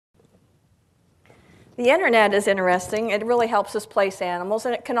The internet is interesting. It really helps us place animals,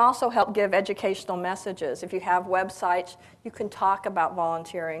 and it can also help give educational messages. If you have websites, you can talk about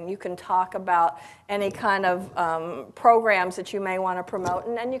volunteering. You can talk about any kind of programs that you may want to promote,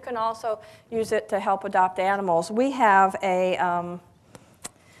 and then you can also use it to help adopt animals. We have a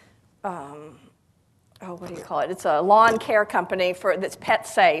what do you call it? It's a lawn care company that's pet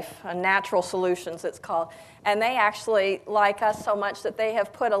safe, Natural Solutions it's called. And they actually like us so much that they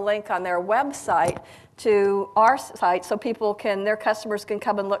have put a link on their website to our site so their customers can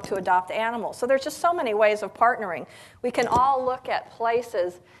come and look to adopt animals. So there's just so many ways of partnering. We can all look at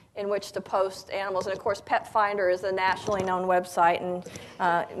places in which to post animals. And of course, Pet Finder is a nationally known website,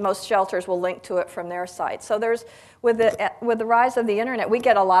 and most shelters will link to it from their site. So with the rise of the internet, we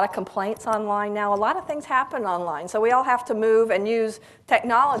get a lot of complaints online now. A lot of things happen online. So we all have to move and use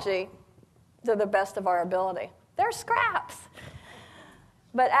technology to the best of our ability. They're scraps.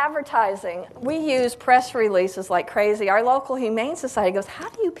 But advertising, we use press releases like crazy. Our local Humane Society goes, how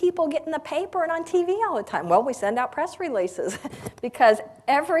do you people get in the paper and on TV all the time? Well, we send out press releases because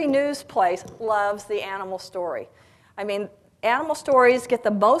every news place loves the animal story. I mean, animal stories get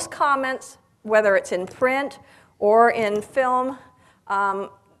the most comments, whether it's in print or in film. The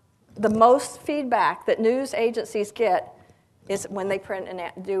most feedback that news agencies get is when they print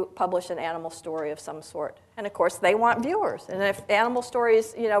and publish an animal story of some sort. And of course, they want viewers. And if animal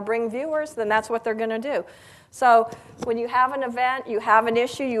stories, bring viewers, then that's what they're going to do. So when you have an event, you have an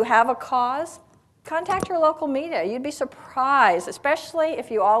issue, you have a cause, contact your local media. You'd be surprised, especially if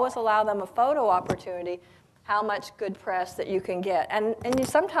you always allow them a photo opportunity, how much good press that you can get. And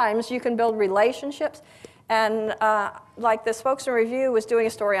sometimes you can build relationships. And like the Spokesman Review was doing a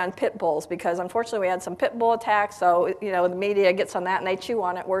story on pit bulls because unfortunately we had some pit bull attacks, so the media gets on that and they chew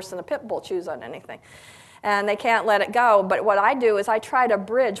on it worse than a pit bull chews on anything. And they can't let it go. But what I do is I try to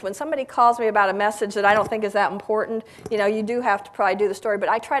bridge. When somebody calls me about a message that I don't think is that important, you do have to probably do the story, but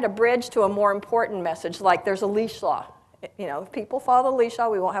I try to bridge to a more important message, like there's a leash law. If people follow the leash law,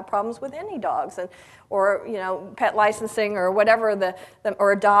 we won't have problems with any dogs, or pet licensing, or whatever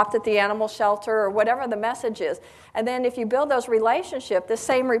or adopt at the animal shelter, or whatever the message is. And then if you build those relationships, the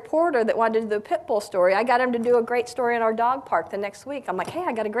same reporter that wanted to do the pit bull story, I got him to do a great story in our dog park the next week. I'm like, hey,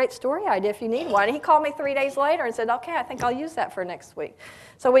 I got a great story idea if you need one. And he called me 3 days later and said, okay, I think I'll use that for next week.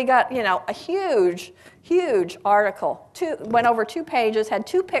 So we got a huge, huge article. Went over 2 pages, had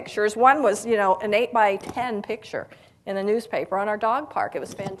 2 pictures. One was an 8x10 picture in the newspaper on our dog park. It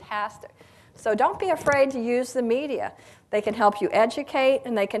was fantastic. So don't be afraid to use the media. They can help you educate,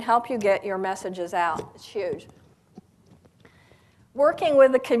 and they can help you get your messages out. It's huge. Working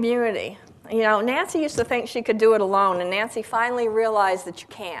with the community. Nancy used to think she could do it alone, and Nancy finally realized that you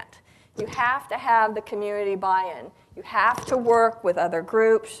can't. You have to have the community buy-in. You have to work with other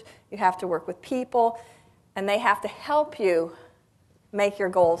groups. You have to work with people, and they have to help you make your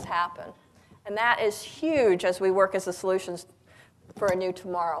goals happen. And that is huge as we work as a solutions for a new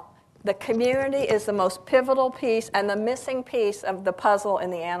tomorrow. The community is the most pivotal piece and the missing piece of the puzzle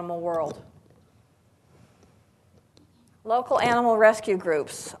in the animal world. Local animal rescue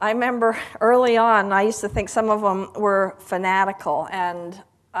groups. I remember early on, I used to think some of them were fanatical, and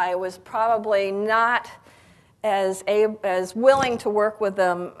I was probably not as willing to work with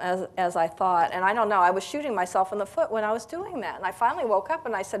them as I thought. And I don't know, I was shooting myself in the foot when I was doing that. And I finally woke up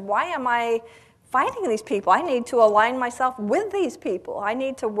and I said, why am I fighting these people? I need to align myself with these people. I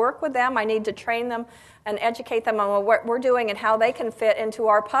need to work with them. I need to train them and educate them on what we're doing and how they can fit into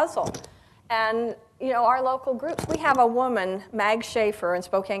our puzzle. And our local groups, we have a woman, Mag Schaefer in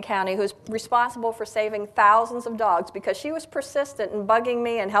Spokane County, who's responsible for saving thousands of dogs because she was persistent in bugging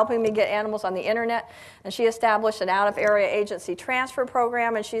me and helping me get animals on the internet. And she established an out-of-area agency transfer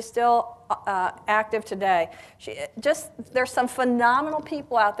program, and she's still active today. There's some phenomenal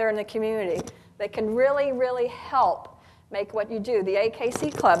people out there in the community that can really, really help make what you do. The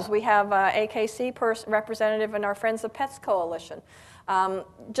AKC clubs, we have an AKC representative in our Friends of Pets Coalition.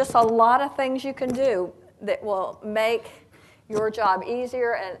 Just a lot of things you can do that will make your job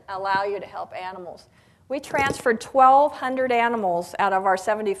easier and allow you to help animals. We transferred 1,200 animals out of our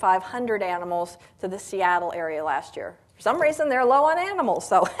 7,500 animals to the Seattle area last year. For some reason, they're low on animals,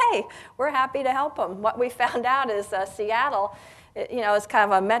 so hey, we're happy to help them. What we found out is Seattle, it's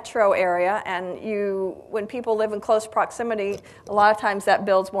kind of a metro area, and when people live in close proximity, a lot of times that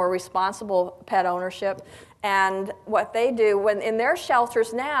builds more responsible pet ownership. And what they do when in their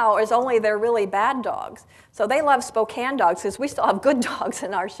shelters now is only their really bad dogs. So they love Spokane dogs because we still have good dogs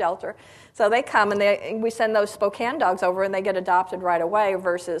in our shelter. So they come and we send those Spokane dogs over and they get adopted right away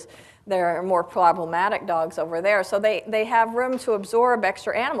versus their more problematic dogs over there. So they have room to absorb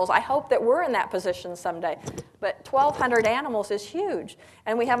extra animals. I hope that we're in that position someday. But 1,200 animals is huge.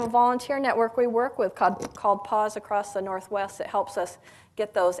 And we have a volunteer network we work with called Paws Across the Northwest that helps us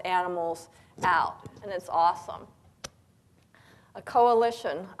get those animals out. And it's awesome. A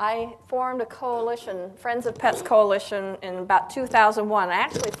coalition. I formed a coalition, Friends of Pets Coalition, in about 2001. I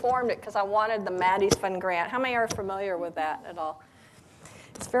actually formed it because I wanted the Maddie's Fund grant. How many are familiar with that at all?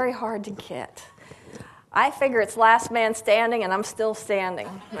 It's very hard to get. I figure it's last man standing, and I'm still standing.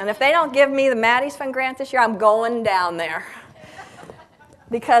 And if they don't give me the Maddie's Fund grant this year, I'm going down there.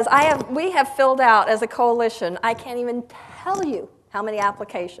 Because we have filled out as a coalition, I can't even tell you how many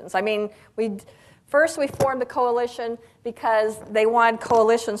applications. I mean, first we formed the coalition because they wanted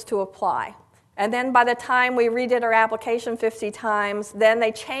coalitions to apply. And then by the time we redid our application 50 times, then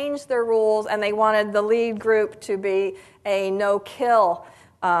they changed their rules and they wanted the lead group to be a no-kill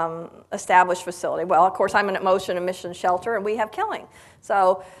established facility. Well, of course, I'm an motion and mission shelter, and we have killing.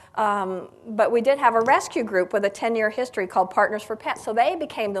 So, but we did have a rescue group with a 10-year history called Partners for Pets, so they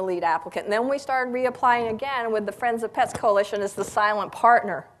became the lead applicant. And then we started reapplying again with the Friends of Pets Coalition as the silent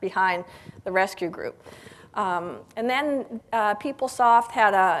partner behind the rescue group. And then PeopleSoft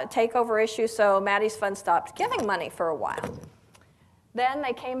had a takeover issue, so Maddie's Fund stopped giving money for a while. Then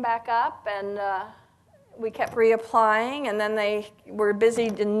they came back up, and we kept reapplying, and then they were busy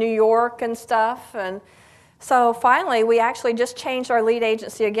in New York and stuff. And so finally, we actually just changed our lead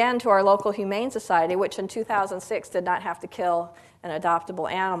agency again to our local Humane Society, which in 2006 did not have to kill an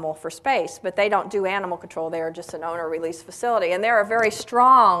adoptable animal for space. But they don't do animal control. They are just an owner-release facility. And they're a very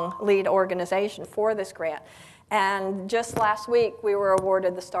strong lead organization for this grant. And just last week, we were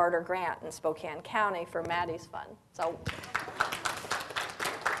awarded the starter grant in Spokane County for Maddie's Fund. So,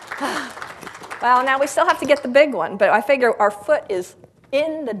 well, now we still have to get the big one, but I figure our foot is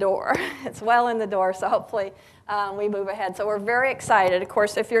in the door. It's well in the door, so hopefully we move ahead. So we're very excited. Of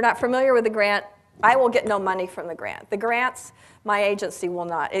course, if you're not familiar with the grant, I will get no money from the grant. The grants, my agency will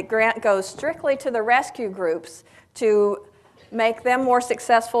not. The grant goes strictly to the rescue groups to make them more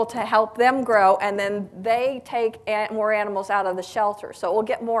successful, to help them grow, and then they take more animals out of the shelter. So we'll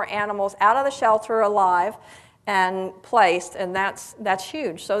get more animals out of the shelter alive and placed, and that's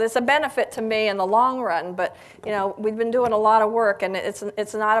huge. So there's a benefit to me in the long run, but we've been doing a lot of work, and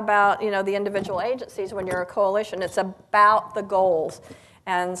it's not about the individual agencies when you're a coalition. It's about the goals,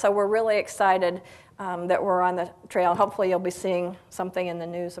 and so we're really excited that we're on the trail. Hopefully, you'll be seeing something in the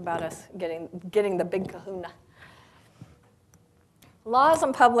news about us getting the big kahuna. Laws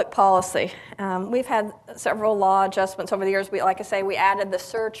and public policy. We've had several law adjustments over the years. Like I say, we added the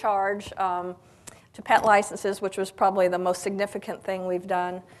surcharge to pet licenses, which was probably the most significant thing we've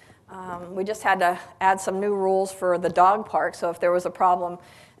done. We just had to add some new rules for the dog park, so if there was a problem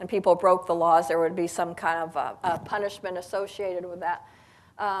and people broke the laws, there would be some kind of a punishment associated with that.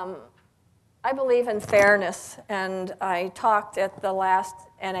 I believe in fairness, and I talked at the last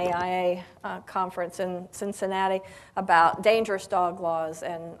NAIA conference in Cincinnati about dangerous dog laws,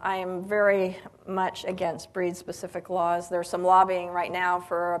 and I am very much against breed-specific laws. There's some lobbying right now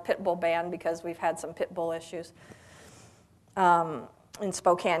for a pit bull ban because we've had some pit bull issues in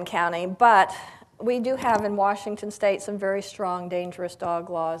Spokane County, but we do have in Washington State some very strong dangerous dog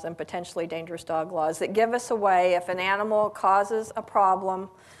laws and potentially dangerous dog laws that give us a way if an animal causes a problem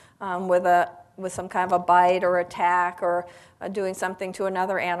with some kind of a bite or attack or doing something to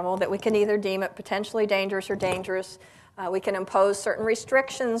another animal, that we can either deem it potentially dangerous or dangerous. We can impose certain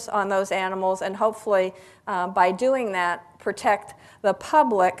restrictions on those animals, and hopefully by doing that, protect the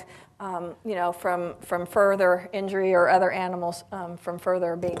public from further injury or other animals from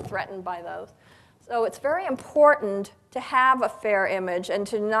further being threatened by those. So it's very important to have a fair image and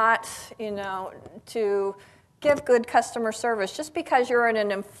to not, to give good customer service. Just because you're in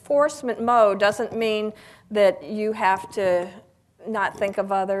an enforcement mode doesn't mean that you have to not think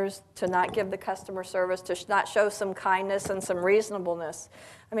of others, to not give the customer service, to not show some kindness and some reasonableness.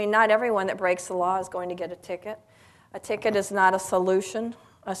 I mean, not everyone that breaks the law is going to get a ticket. A ticket is not a solution.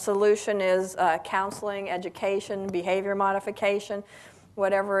 A solution is counseling, education, behavior modification,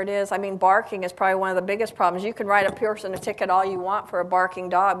 whatever it is. I mean, barking is probably one of the biggest problems. You can write a person a ticket all you want for a barking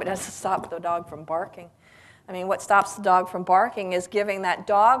dog, but it doesn't stop the dog from barking. I mean, what stops the dog from barking is giving that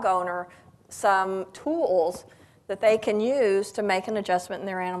dog owner some tools that they can use to make an adjustment in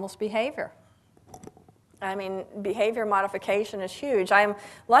their animal's behavior. I mean, behavior modification is huge. I'm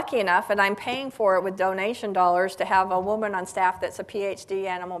lucky enough, and I'm paying for it with donation dollars, to have a woman on staff that's a PhD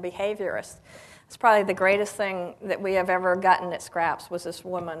animal behaviorist. It's probably the greatest thing that we have ever gotten at Scraps, was this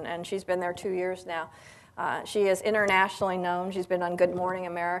woman, and she's been there 2 years now. She is internationally known. She's been on Good Morning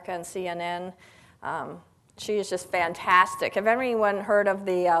America and CNN. She is just fantastic. Have anyone heard of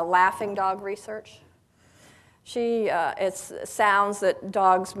the laughing dog research? It's sounds that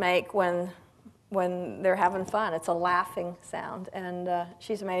dogs make when they're having fun. It's a laughing sound, and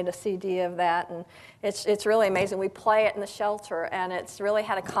she's made a CD of that, and it's really amazing. We play it in the shelter, and it's really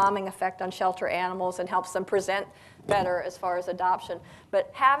had a calming effect on shelter animals and helps them present better as far as adoption. But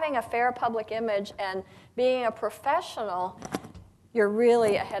having a fair public image and being a professional, you're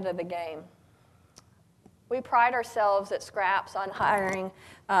really ahead of the game. We pride ourselves at Scraps on hiring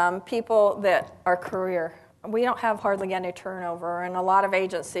people that are career. We don't have hardly any turnover, and a lot of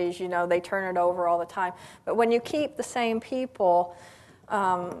agencies, they turn it over all the time. But when you keep the same people,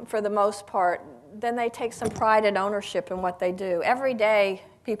 for the most part, then they take some pride and ownership in what they do. Every day,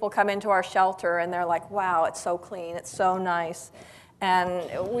 people come into our shelter, and they're like, wow, it's so clean, it's so nice.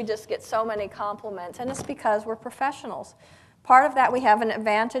 And we just get so many compliments, and it's because we're professionals. Part of that, we have an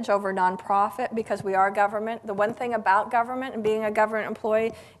advantage over nonprofit because we are government. The one thing about government and being a government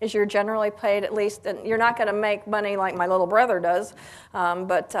employee is you're generally paid at least, and you're not going to make money like my little brother does,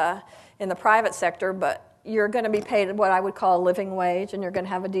 but in the private sector, but you're going to be paid what I would call a living wage, and you're going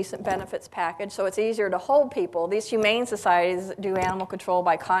to have a decent benefits package, so it's easier to hold people. These humane societies that do animal control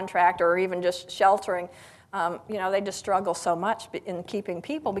by contract or even just sheltering, they just struggle so much in keeping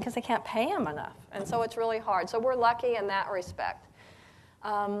people because they can't pay them enough. And so it's really hard. So we're lucky in that respect.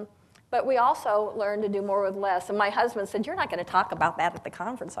 But we also learn to do more with less. And my husband said, you're not going to talk about that at the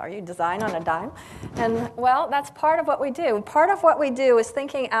conference, are you? Design on a dime? And, well, that's part of what we do. Part of what we do is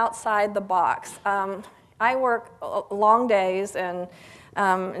thinking outside the box. I work long days and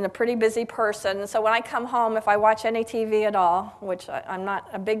I'm a pretty busy person. So when I come home, if I watch any TV at all, which I'm not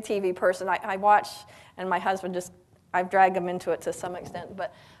a big TV person, I watch, and my husband I've dragged him into it to some extent,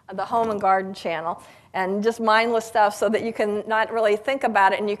 but the Home and Garden channel, and just mindless stuff so that you can not really think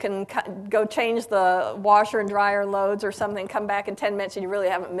about it, and you can go change the washer and dryer loads or something, come back in 10 minutes and you really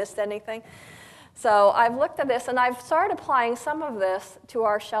haven't missed anything. So I've looked at this, and I've started applying some of this to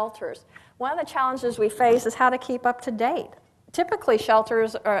our shelters. One of the challenges we face is how to keep up to date. Typically,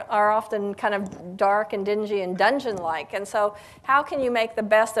 shelters are often kind of dark and dingy and dungeon-like, and so how can you make the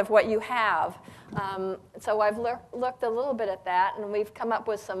best of what you have? So I've looked a little bit at that, and we've come up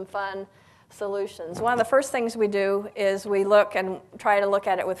with some fun solutions. One of the first things we do is we look and try to look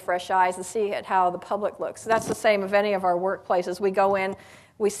at it with fresh eyes and see how the public looks. That's the same of any of our workplaces. We go in,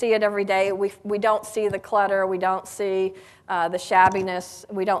 we see it every day. We don't see the clutter. We don't see the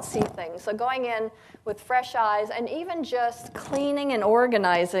shabbiness. We don't see things. So going in with fresh eyes and even just cleaning and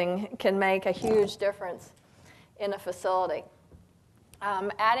organizing can make a huge difference in a facility.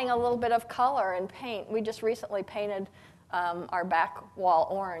 Adding a little bit of color and paint. We just recently painted our back wall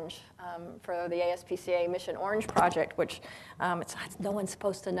orange for the ASPCA Mission Orange Project, which no one's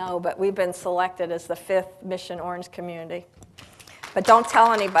supposed to know, but we've been selected as the 5th Mission Orange community. But don't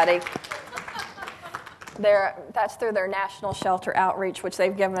tell anybody. That's through their national shelter outreach, which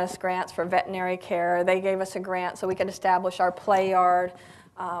they've given us grants for veterinary care. They gave us a grant so we could establish our play yard.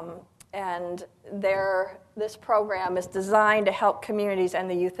 And this program is designed to help communities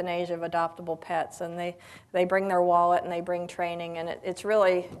end the euthanasia of adoptable pets. And they bring their wallet and they bring training, and it's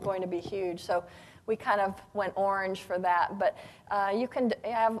really going to be huge. So we kind of went orange for that. But you can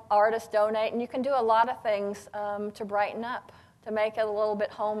have artists donate, and you can do a lot of things to brighten up, to make it a little bit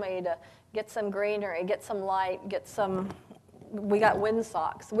homey, to get some greenery, get some light, we got wind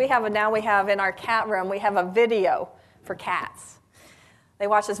socks. We have in our cat room, we have a video for cats. They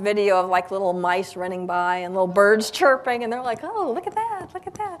watch this video of like little mice running by and little birds chirping, and they're like, oh, look at that, look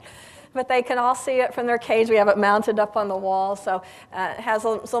at that. But they can all see it from their cage. We have it mounted up on the wall, so it has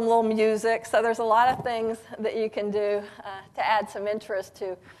some little music. So there's a lot of things that you can do to add some interest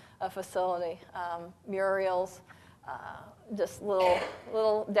to a facility. Murals, just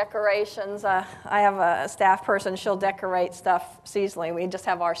little decorations. I have a staff person. She'll decorate stuff seasonally. We just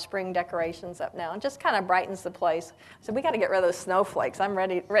have our spring decorations up now. It just kind of brightens the place. So we got to get rid of those snowflakes. I'm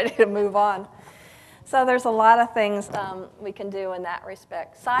ready to move on. So there's a lot of things we can do in that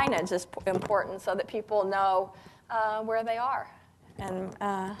respect. Signage is important so that people know where they are and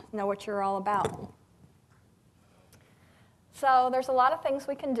know what you're all about. So there's a lot of things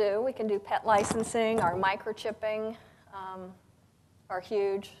we can do. We can do pet licensing. Our microchipping are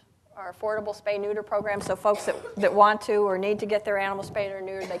huge. Our affordable spay-neuter program, so folks that want to or need to get their animal spayed or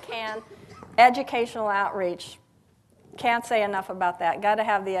neutered, they can. educational outreach. Can't say enough about that. Got to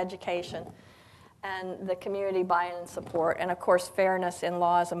have the education and the community buy-in and support, and of course fairness in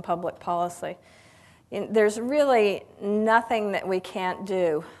laws and public policy. There's really nothing that we can't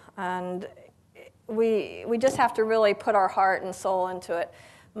do, and we just have to really put our heart and soul into it.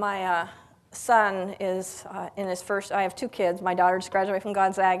 My son is in his first, I have 2 kids. My daughter just graduated from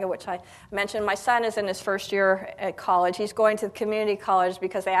Gonzaga, which I mentioned. My son is in his first year at college. He's going to the community college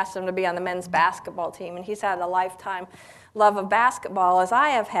because they asked him to be on the men's basketball team, and he's had a lifetime love of basketball, as I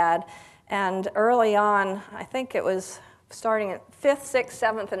have had. And early on, I think it was starting at 5th, 6th,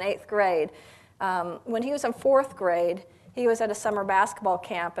 7th, and 8th grade, when he was in 4th grade, he was at a summer basketball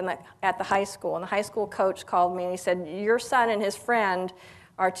camp at the high school, and the high school coach called me and he said, your son and his friend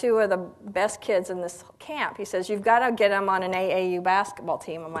are 2 of the best kids in this camp. He says, you've got to get them on an AAU basketball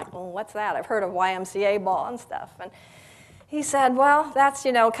team. I'm like, well, what's that? I've heard of YMCA ball and stuff. And he said, well, that's,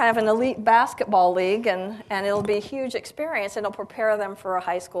 kind of an elite basketball league, and it'll be a huge experience, and it'll prepare them for a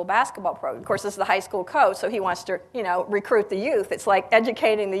high school basketball program. Of course, this is the high school coach, so he wants to, recruit the youth. It's like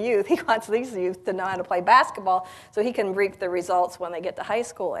educating the youth. He wants these youth to know how to play basketball so he can reap the results when they get to high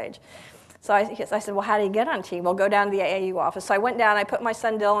school age. So I said, well, how do you get on a team? Well, go down to the AAU office. So I went down, I put my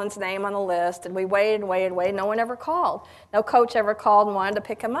son Dylan's name on the list, and we waited. No one ever called. No coach ever called and wanted to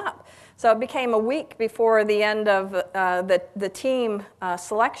pick him up. So it became a week before the end of the team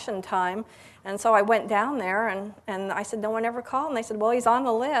selection time. And so I went down there, and I said, no one ever called. And they said, well, he's on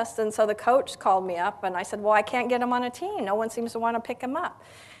the list. And so the coach called me up, and I said, well, I can't get him on a team. No one seems to want to pick him up.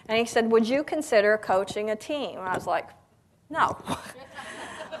 And he said, would you consider coaching a team? And I was like, no.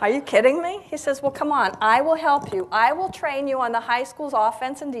 Are you kidding me? He says, well, come on, I will help you. I will train you on the high school's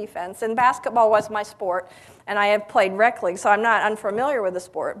offense and defense. And basketball was my sport, and I have played rec league, so I'm not unfamiliar with the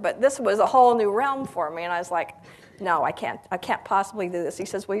sport. But this was a whole new realm for me, and I was like, no, I can't possibly do this. He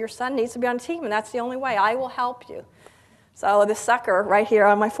says, well, your son needs to be on a team, and that's the only way. I will help you. So this sucker right here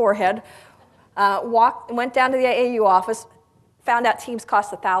on my forehead went down to the AAU office, found out teams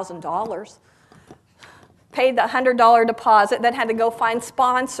cost $1,000. Paid the $100 deposit, then had to go find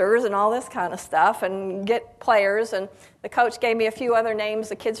sponsors and all this kind of stuff and get players. And the coach gave me a few other names,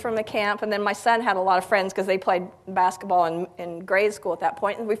 the kids from the camp, and then my son had a lot of friends because they played basketball in grade school at that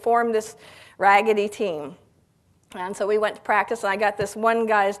point, and we formed this raggedy team. And so we went to practice, and I got this one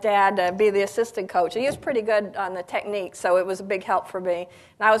guy's dad to be the assistant coach. And he was pretty good on the technique, so it was a big help for me.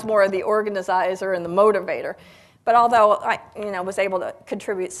 And I was more of the organizer and the motivator. But although I was able to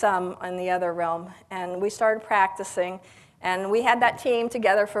contribute some in the other realm, and we started practicing, and we had that team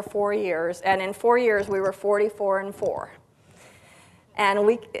together for 4 years, and in 4 years we were 44-4.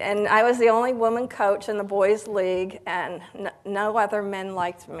 And I was the only woman coach in the boys' league, and no other men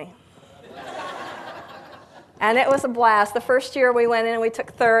liked me. And it was a blast. The first year we went in and we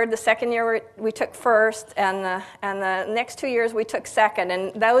took 3rd. The second year we took 1st. And the next 2 years we took 2nd.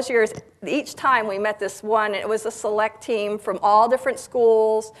 And those years, each time we met this one, it was a select team from all different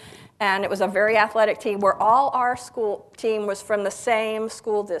schools. And it was a very athletic team where all our school team was from the same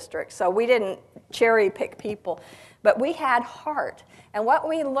school district. So we didn't cherry pick people. But we had heart. And what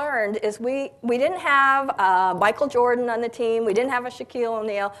we learned is we didn't have Michael Jordan on the team. We didn't have a Shaquille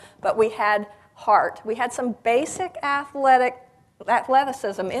O'Neal. But we had heart. We had some basic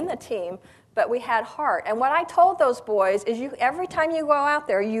athleticism in the team, but we had heart. And what I told those boys is every time you go out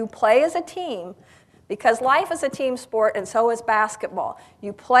there, you play as a team, because life is a team sport and so is basketball.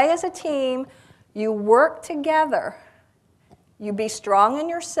 You play as a team, you work together, you be strong in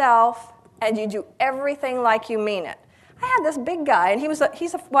yourself, and you do everything like you mean it. I had this big guy, and he's a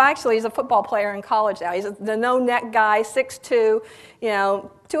football player in college now. He's the no-neck guy, 6'2",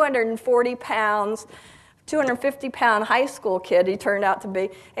 240 pounds, 250-pound high school kid he turned out to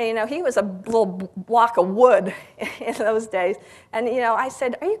be. And, he was a little block of wood in those days. And, I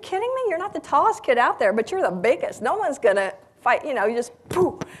said, are you kidding me? You're not the tallest kid out there, but you're the biggest. No one's going to fight, you just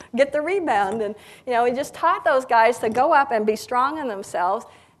poof, get the rebound. And, he just taught those guys to go up and be strong in themselves.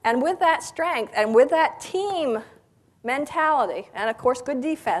 And with that strength and with that team mentality, and of course good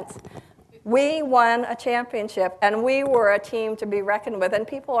defense, we won a championship, and we were a team to be reckoned with. And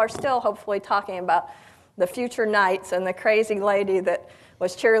people are still hopefully talking about the future Knights and the crazy lady that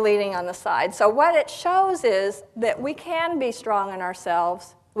was cheerleading on the side. So what it shows is that we can be strong in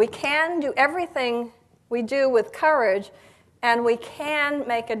ourselves, we can do everything we do with courage, and we can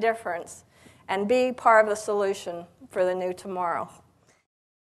make a difference and be part of the solution for the new tomorrow.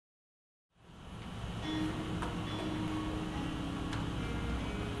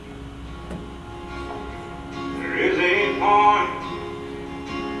 There is a point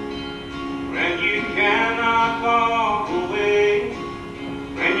when you cannot walk away,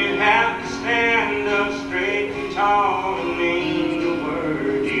 when you have to stand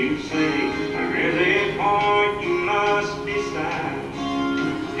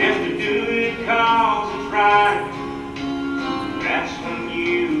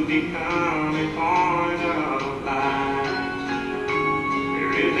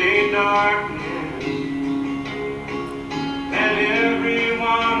darkness that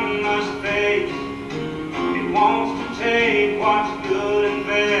everyone must face. It wants to take what's good and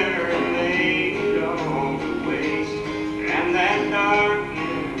fair and lay it all to waste. And that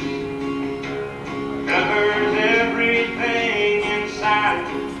darkness covers everything in sight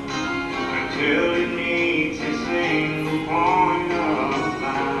until